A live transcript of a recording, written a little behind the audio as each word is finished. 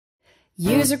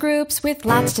User groups with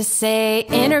lots to say,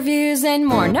 interviews and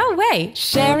more. No way!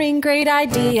 Sharing great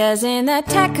ideas in the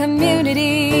tech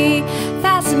community.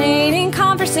 Fascinating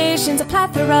conversations, a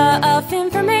plethora of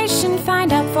information.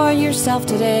 Find out for yourself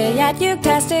today at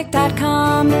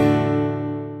utastic.com.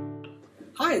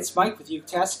 Hi, it's Mike with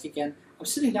Utastic again. I'm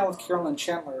sitting down with Carolyn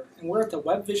Chandler, and we're at the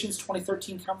Web Visions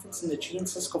 2013 conference in the Gene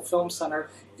Siskel Film Center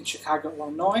in Chicago,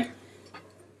 Illinois.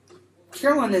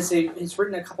 Carolyn has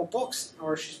written a couple books,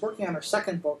 or she's working on her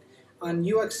second book, on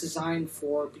UX design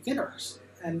for beginners.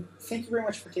 And thank you very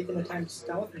much for taking the time to sit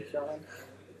down with me, Carolyn.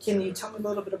 Can you tell me a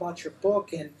little bit about your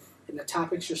book and the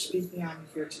topics you're speaking on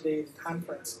here today at the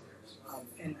conference,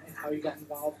 and how you got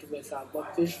involved with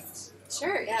Web Visions?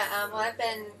 Sure. Yeah. Well, I've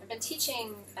been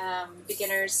teaching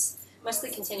beginners,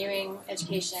 mostly continuing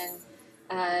education,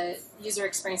 user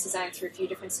experience design through a few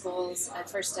different schools. At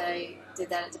first, I did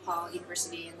that at DePaul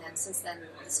University, and then since then,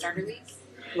 the Starter League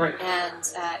and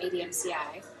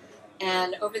ADMCI.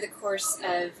 And over the course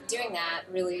of doing that,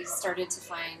 really started to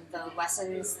find the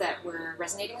lessons that were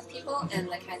resonating with people and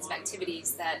the kinds of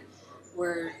activities that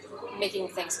were making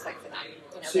things click for them.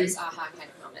 You know, So those aha kind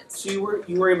of moments. So you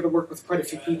were able to work with quite a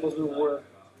few people who were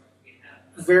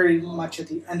very much at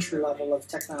the entry level of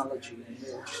technology, and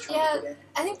they were just trying to get in.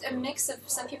 I think a mix of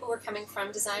some people were coming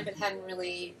from design but hadn't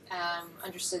really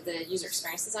understood the user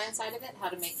experience design side of it, how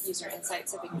to make user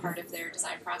insights a big part of their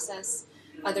design process.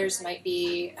 Others might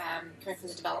be coming from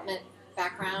the development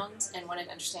background and wanted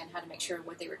to understand how to make sure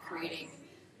what they were creating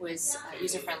was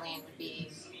user-friendly and would be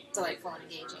delightful and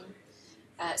engaging.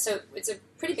 So it's a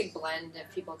pretty big blend of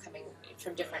people coming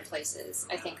from different places,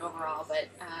 I think, overall, but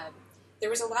there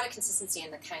was a lot of consistency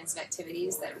in the kinds of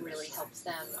activities that really helped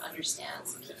them understand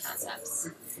some key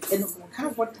concepts. And kind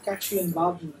of what got you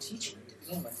involved in teaching to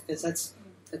begin with? Because that's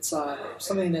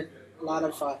something that a lot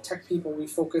of tech people, we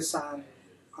focus on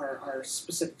our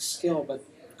specific skill, but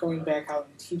going back out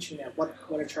and teaching that, what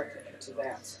attracted you to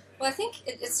that? Well, I think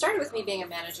it started with me being a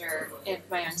manager in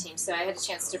my own team, so I had a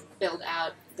chance to build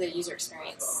out the user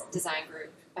experience design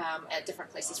group at different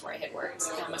places where I had worked,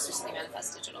 most recently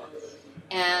Manifest Digital.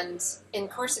 And in the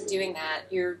course of doing that,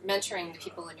 you're mentoring the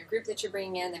people in your group that you're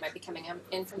bringing in. They might be coming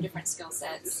in from different skill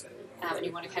sets, and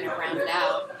you want to kind of round it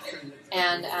out.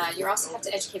 And you also have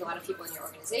to educate a lot of people in your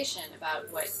organization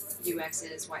about what UX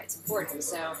is, why it's important.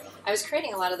 So I was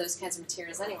creating a lot of those kinds of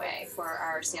materials anyway for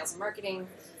our sales and marketing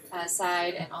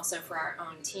side, and also for our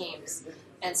own teams.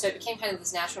 And so it became kind of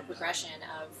this natural progression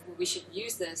of, well, we should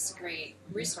use this great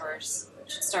resource, we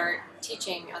should start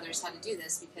teaching others how to do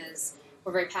this, because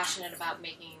we're very passionate about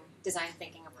making design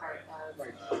thinking a part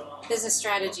of business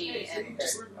strategy and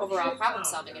just overall problem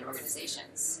solving in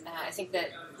organizations. I think that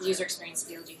the user experience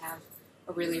field, you have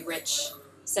a really rich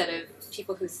set of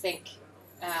people who think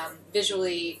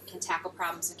visually, can tackle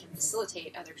problems, and can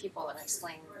facilitate other people and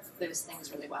explain those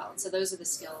things really well. And so those are the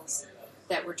skills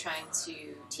that we're trying to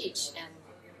teach. And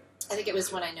I think it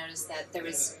was when I noticed that there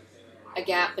was a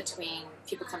gap between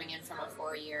people coming in from a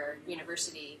 4-year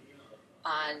university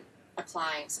on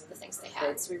applying some of the things they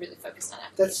had. So we really focused on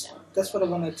application. That's what I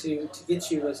wanted to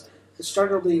get you, was the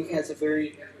Starter League has a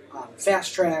very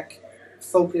fast track,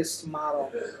 focused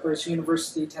model, whereas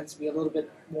university tends to be a little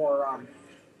bit more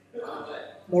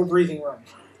breathing room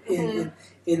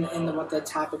in what the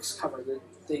topics cover.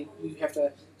 You have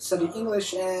to study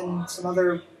English and some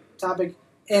other topic,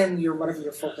 and whatever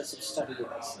your focus of study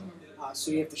is.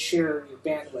 So you have to share your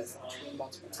bandwidth between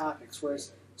multiple topics,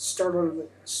 whereas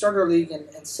Starter League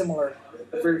and similar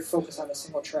are very focused on a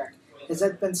single track. Has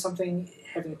that been something,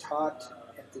 having taught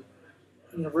at the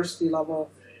university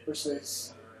level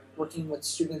versus working with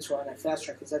students who are on a fast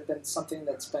track, has that been something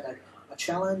that's been a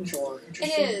challenge or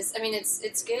interesting? It is. I mean,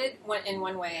 it's good in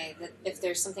one way that if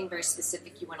there's something very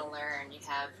specific you want to learn, you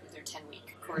have either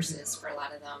 10-week courses for a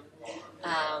lot of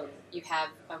them. You have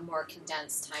a more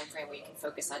condensed time frame where you can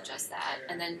focus on just that.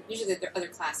 And then usually there are other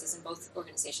classes in both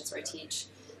organizations where I teach.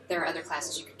 There are other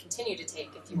classes you could continue to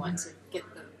take if you want to get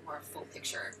the more full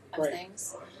picture of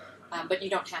things. But you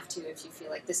don't have to if you feel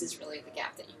like this is really the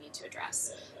gap that you need to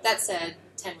address. That said,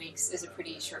 10 weeks is a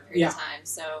pretty short period of time.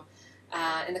 So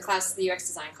in the UX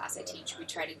design class I teach, we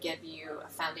try to give you a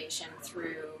foundation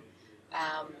through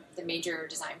the major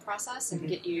design process and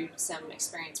get you some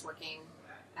experience working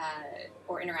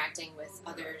or interacting with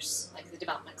others, like the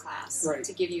development class,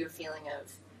 to give you a feeling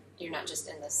of you're not just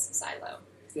in this silo.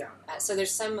 So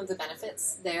there's some of the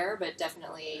benefits there, but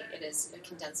definitely it is a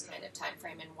condensed kind of time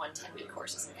frame, and one 10-week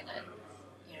course isn't going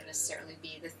to necessarily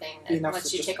be the thing that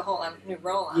lets you take a whole new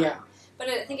role on. But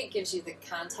I think it gives you the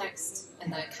context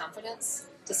and the confidence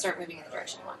to start moving in the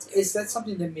direction you want to. Is that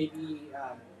something that maybe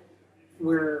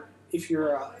where if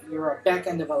you're a back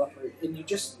end developer and you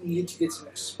just need to get some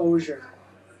exposure,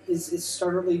 is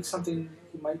Starter League something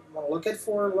you might want to look at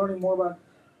for learning more about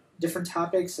different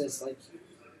topics? Is like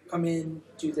come in,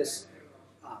 do this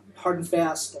hard and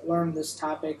fast, learn this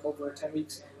topic over 10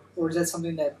 weeks, or is that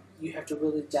something that you have to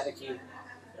really dedicate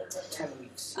 10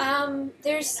 weeks?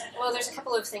 There's a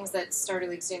couple of things that Starter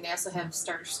League's doing. They also have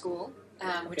Starter School,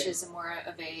 which is more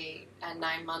of a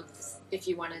 9-month. If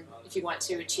you want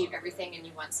to achieve everything and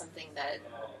you want something that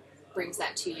brings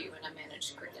that to you in a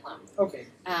managed curriculum. Okay.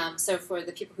 So for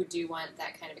the people who do want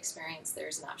that kind of experience,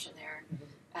 there's an option there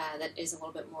that is a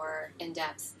little bit more in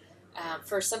depth.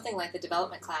 For something like the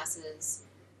development classes,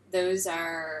 those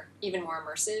are even more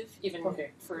immersive, even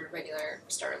for regular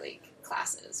Starter League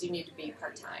classes. You need to be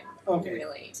part-time,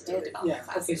 really, to do the development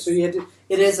classes. Okay,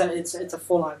 so it's a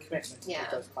full-on commitment to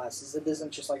those classes. It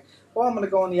isn't just like, well, I'm going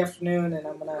to go in the afternoon and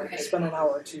I'm going to spend an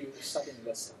hour or two studying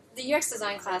this stuff. The UX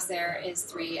design class there is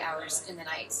 3 hours in the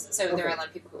night, so there are a lot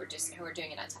of people who are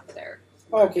doing it on top of their...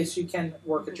 Oh, okay, so you can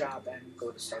work a job and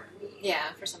go to Starter League.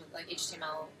 Yeah, for some like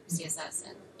HTML, CSS,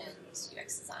 and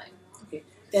UX design. Okay,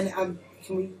 and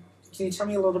can you tell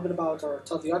me a little bit about, or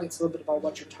tell the audience a little bit about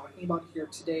what you're talking about here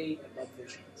today and what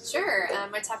vision? Sure.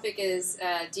 My topic is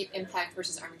Deep Impact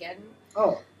versus Armageddon.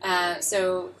 Oh.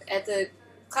 So at the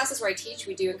classes where I teach,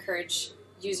 we do encourage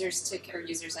our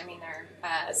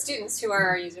students who are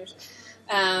our users,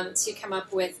 to come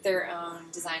up with their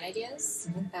own design ideas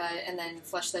and then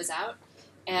flesh those out.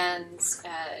 And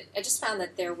I just found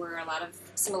that there were a lot of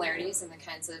similarities in the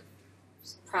kinds of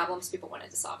problems people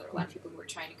wanted to solve. There were a lot of people who were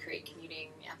trying to create commuting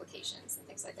applications and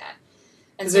things like that.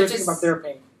 And so they were thinking about their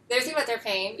pain. They were thinking about their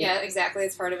pain, yeah, exactly,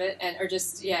 it's part of it, or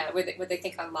just, what they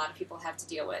think a lot of people have to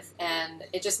deal with. And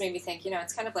it just made me think,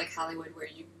 it's kind of like Hollywood where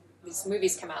these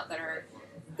movies come out that are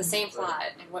the same plot,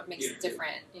 and what makes it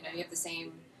different. You have the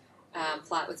same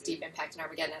plot with Deep Impact and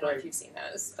Armageddon. I don't know if you've seen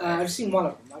those. I've seen one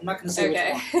of them. I'm not going to say which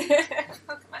one.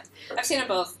 Oh, come on. I've seen them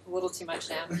both a little too much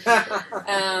now.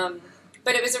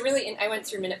 But it was I went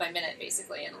through minute by minute,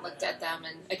 basically, and looked at them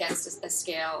and against a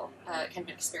scale, kind of an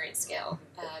experience scale.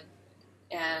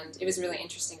 And it was really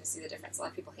interesting to see the difference. A lot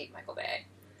of people hate Michael Bay.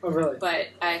 Oh, really? But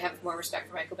I have more respect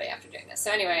for Michael Bay after doing this.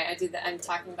 So anyway, I'm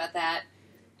talking about that.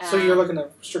 So you're looking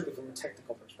at strictly from a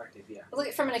technical perspective, yeah.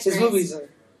 Look from an experience. His movies are...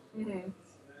 Mm-hmm.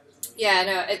 Yeah,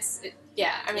 no,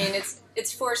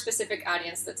 it's for a specific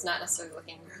audience that's not necessarily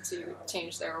looking to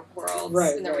change their worlds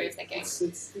in their way of thinking. It's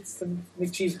the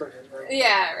McCheeseburgers, right?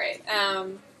 Yeah, right.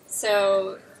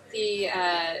 So the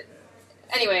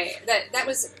anyway, it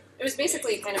was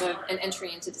basically kind of an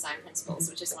entry into design principles,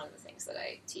 which is one of the things that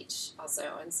I teach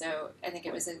also. And so I think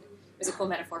it was a cool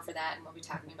metaphor for that, and we'll be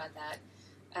talking about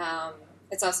that.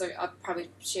 It's also, I'll probably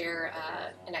share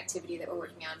an activity that we're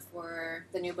working on for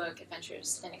the new book,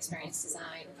 Adventures in Experience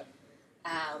Design,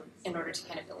 in order to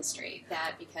kind of illustrate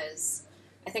that, because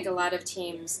I think a lot of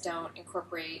teams don't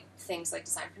incorporate things like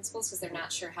design principles because they're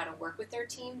not sure how to work with their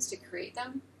teams to create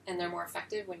them, and they're more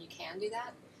effective when you can do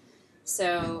that.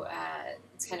 So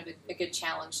it's kind of a good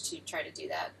challenge to try to do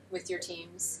that with your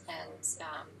teams, and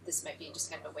this might be just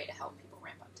kind of a way to help people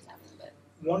ramp up to that a little bit.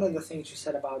 One of the things you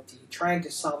said about trying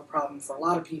to solve a problem for a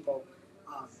lot of people,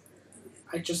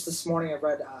 this morning I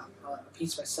read a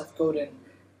piece by Seth Godin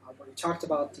where he talked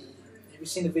about have you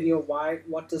seen the video,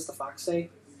 What Does the Fox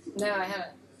Say? No, I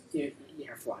haven't. You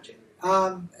have to watch it.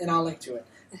 And I'll link to it.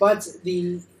 But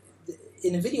in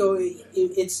the video,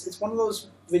 it's one of those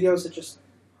videos that just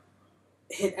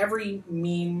hit every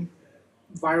meme,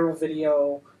 viral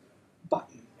video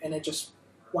button, and it just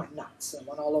went nuts and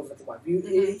went all over the web.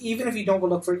 Even if you don't go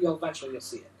look for it, you'll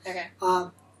see it. Okay.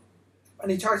 And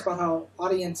he talks about how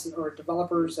audience or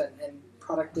developers and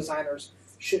product designers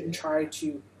shouldn't try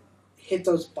to hit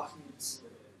those buttons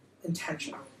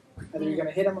intentionally. Either you're going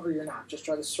to hit them or you're not. Just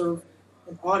try to serve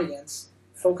an audience,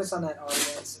 focus on that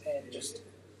audience, and just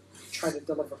try to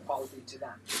deliver quality to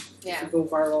them. Yeah. If you go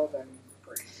viral, then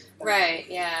great. Right,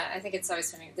 yeah. I think it's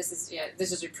always funny. This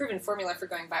is a proven formula for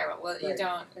going viral. Well, you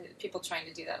don't, people trying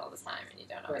to do that all the time, and you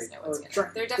don't always know what's going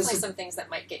to... There are definitely some things that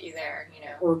might get you there,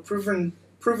 Or proven,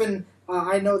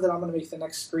 I know that I'm going to make the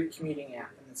next great commuting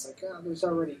app, and it's like, there's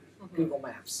already Google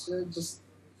Maps. Just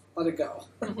let it go.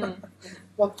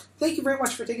 Well, thank you very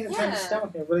much for taking the time to sit down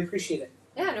with me. I really appreciate it.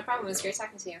 Yeah, no problem. It was great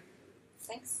talking to you.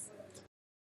 Thanks.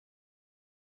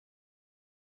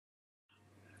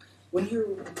 When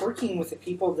you're working with the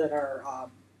people that are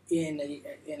in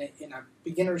a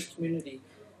beginner's community,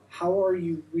 how are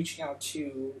you reaching out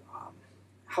to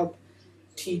help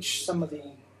teach some of the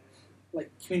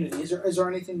community? Is there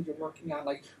anything you're working on?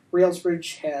 Like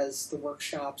Railsbridge has the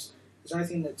workshops. Is there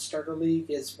anything that Starter League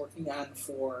is working on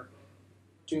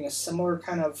doing a similar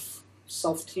kind of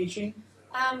self-teaching?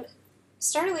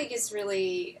 Starter League is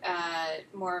really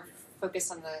more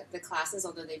focused on the classes,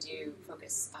 although they do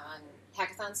focus on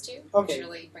hackathons too, which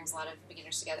really brings a lot of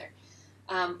beginners together.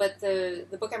 But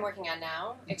the book I'm working on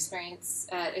now,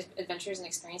 Adventures in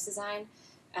Experience Design,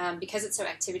 because it's so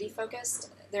activity focused,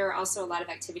 there are also a lot of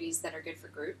activities that are good for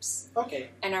groups. Okay.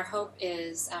 And our hope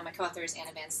is, my co-author is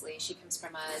Anna Bansley. She comes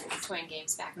from a toy and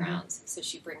games background, so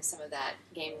she brings some of that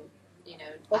game,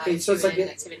 so it's like an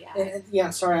activity eye.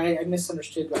 Yeah, sorry, I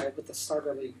misunderstood with the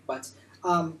Starter League, but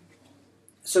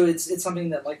so it's something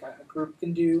that like a group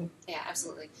can do. Yeah,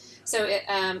 absolutely. So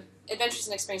Adventures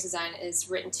in Experience Design is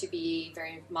written to be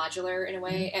very modular in a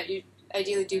way. You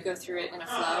ideally do go through it in a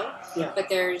flow, but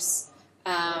there's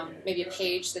maybe a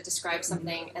page that describes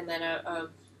something, and then a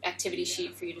activity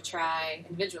sheet for you to try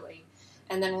individually.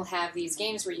 And then we'll have these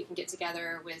games where you can get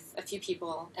together with a few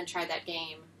people and try that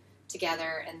game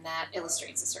together, and that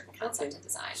illustrates a certain concept in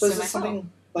design. So is this something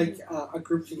like a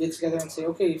group to get together and say,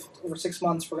 okay, over 6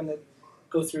 months we're going to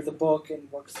go through the book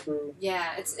and work through?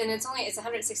 Yeah, it's a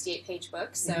 168-page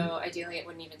book, so ideally it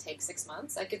wouldn't even take 6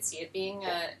 months. I could see it being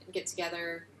a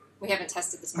get-together. We haven't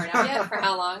tested this part out yet for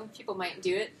how long people might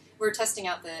do it. We're testing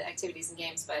out the activities and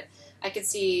games, but I could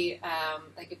see,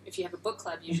 like if you have a book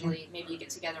club, usually maybe you get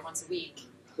together once a week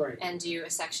and do a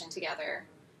section together.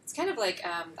 It's kind of like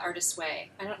The Artist's Way.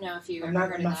 I don't know if you ever heard of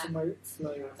that. I'm not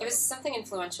familiar with that. It was something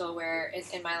influential where,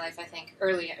 in my life, I think,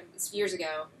 years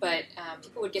ago, but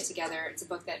people would get together. It's a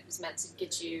book that was meant to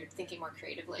get you thinking more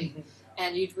creatively.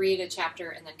 And you'd read a chapter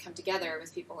and then come together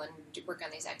with people and work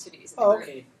on these activities.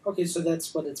 Okay, so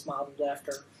that's what it's modeled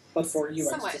after, but for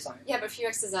UX design. Yeah, but for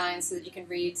UX design, so that you can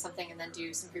read something and then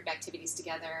do some group activities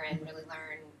together and really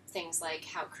learn things like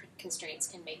how constraints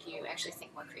can make you actually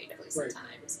think more creatively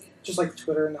sometimes. Just like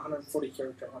Twitter and the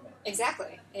 140-character limit.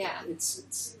 Exactly, yeah.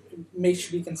 It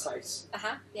makes you be concise.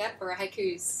 Yep, or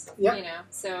haikus,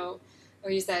 so I'll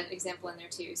use that example in there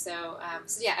too. So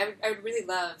yeah, I would really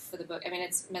love for the book, I mean,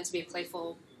 it's meant to be a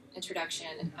playful introduction,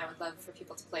 and I would love for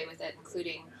people to play with it,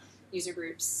 including user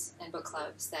groups and book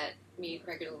clubs that meet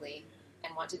regularly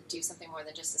and want to do something more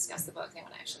than just discuss the book. They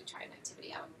want to actually try an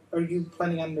activity out. Are you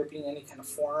planning on there being any kind of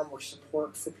forum or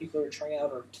support for people who are trying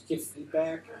out or to give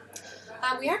feedback?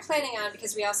 We are planning on,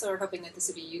 because we also are hoping that this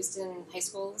would be used in high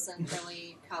schools and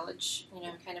early college,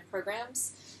 kind of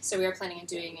programs. So we are planning on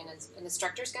doing an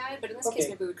instructor's guide, but in this case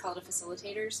maybe we would call it a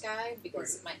facilitator's guide,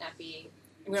 because it might not be,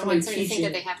 we don't want somebody to think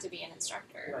that they have to be an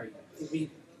instructor. Right. It would be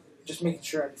just making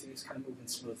sure everything is kind of moving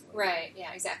smoothly. Right,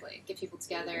 yeah, exactly. Get people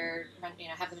together,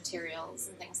 have the materials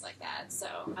and things like that. So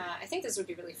I think this would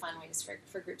be really fun ways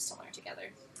for groups to learn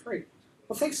together. Great.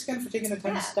 Well, thanks again for taking the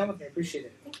time to sit down with me. I appreciate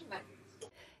it. Thank you, Mike.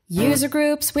 User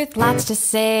groups with lots to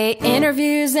say,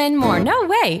 interviews and more. No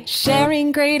way!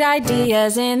 Sharing great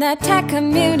ideas in the tech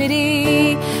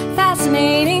community.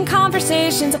 Fascinating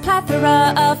conversations, a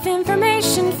plethora of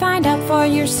information. Find out for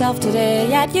yourself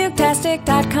today at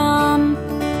utastic.com.